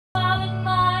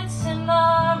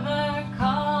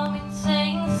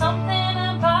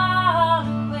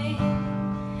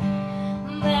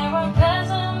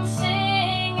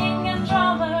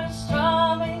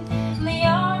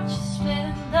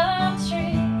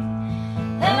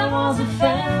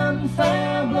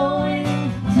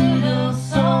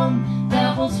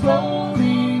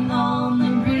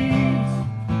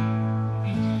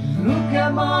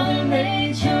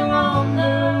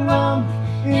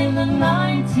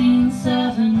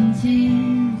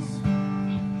1970s.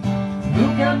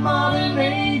 Look at modern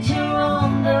nature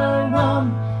on the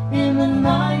run in the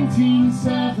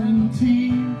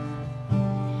 1970s.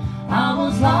 I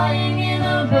was lying in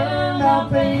a burned out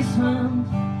basement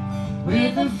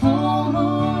with a full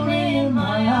moon in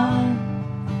my eye.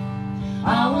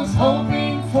 I was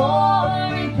hoping for a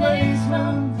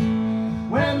replacement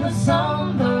when the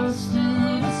sun burst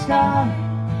through the sky.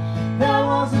 There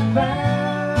was a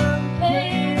band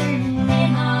playing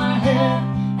in our head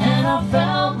and I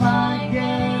felt like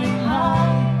getting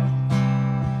high.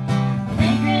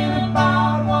 Thinking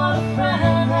about what a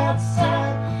friend had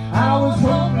said, I was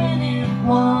hoping it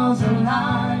was a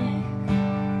lie.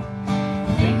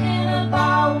 Thinking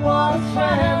about what a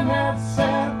friend had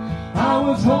said, I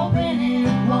was hoping